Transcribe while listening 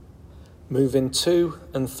Moving to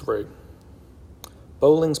and through.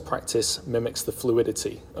 Bowling's practice mimics the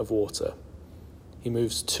fluidity of water. He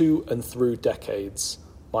moves to and through decades,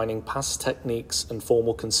 mining past techniques and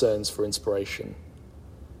formal concerns for inspiration.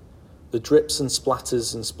 The drips and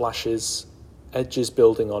splatters and splashes, edges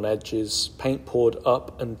building on edges, paint poured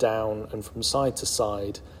up and down and from side to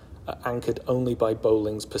side, are anchored only by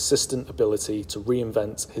Bowling's persistent ability to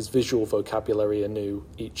reinvent his visual vocabulary anew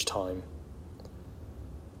each time.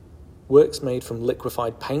 Works made from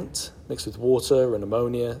liquefied paint, mixed with water and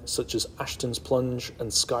ammonia, such as Ashton's Plunge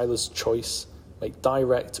and Schuyler's Choice, make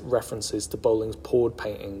direct references to Bowling's poured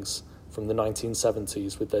paintings from the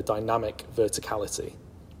 1970s with their dynamic verticality.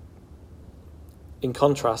 In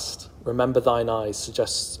contrast, Remember Thine Eyes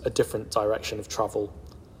suggests a different direction of travel.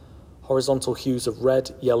 Horizontal hues of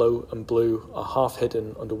red, yellow and blue are half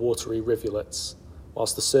hidden under watery rivulets,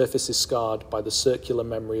 whilst the surface is scarred by the circular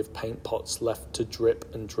memory of paint pots left to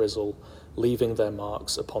drip and drizzle, leaving their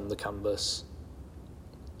marks upon the canvas.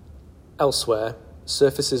 Elsewhere,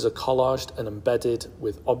 surfaces are collaged and embedded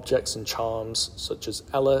with objects and charms such as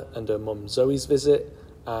Ella and her mum Zoe's visit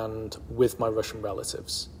and With My Russian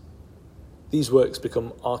Relatives. These works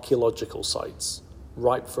become archaeological sites,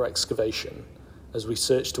 ripe for excavation, as we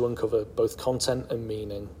search to uncover both content and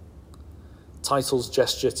meaning. Titles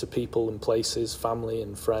gesture to people and places, family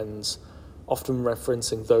and friends, often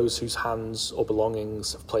referencing those whose hands or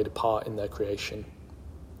belongings have played a part in their creation.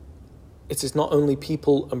 It is not only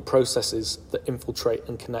people and processes that infiltrate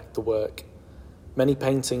and connect the work. Many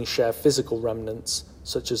paintings share physical remnants,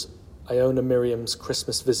 such as Iona Miriam's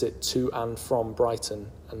Christmas visit to and from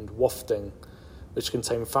Brighton and Wafting, which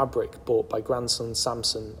contain fabric bought by grandson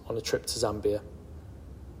Samson on a trip to Zambia.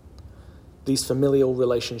 These familial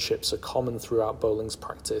relationships are common throughout Bowling's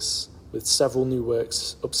practice, with several new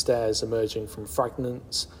works upstairs emerging from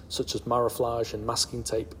fragments such as maraflage and masking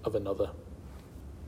tape of another.